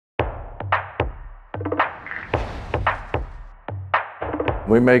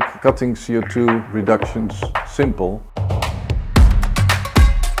We make cutting CO2 reductions simple.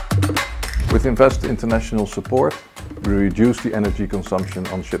 With Invest International support, we reduce the energy consumption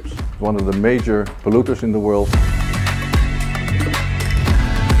on ships. One of the major polluters in the world.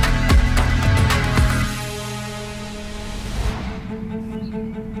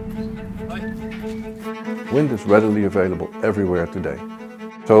 Wind is readily available everywhere today.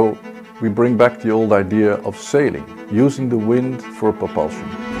 So we bring back the old idea of sailing, using the wind for propulsion.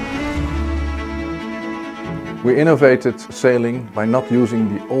 We innovated sailing by not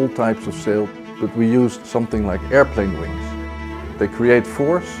using the old types of sail, but we used something like airplane wings. They create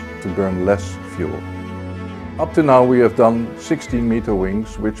force to burn less fuel. Up to now we have done 16-meter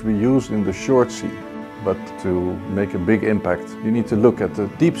wings, which we use in the short sea. But to make a big impact, you need to look at the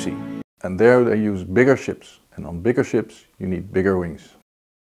deep sea. And there they use bigger ships. And on bigger ships, you need bigger wings.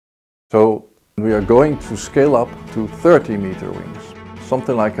 So we are going to scale up to 30-meter wings,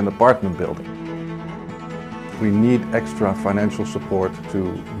 something like an apartment building. We need extra financial support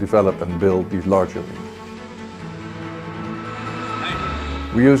to develop and build these larger wings.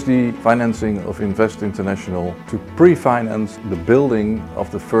 We use the financing of Invest International to pre-finance the building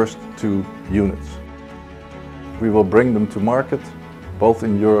of the first 2 units. We will bring them to market, both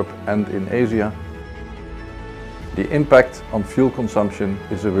in Europe and in Asia. The impact on fuel consumption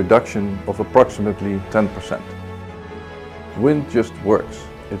is a reduction of approximately 10%. Wind just works.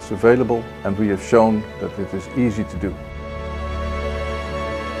 It's available and we have shown that it is easy to do.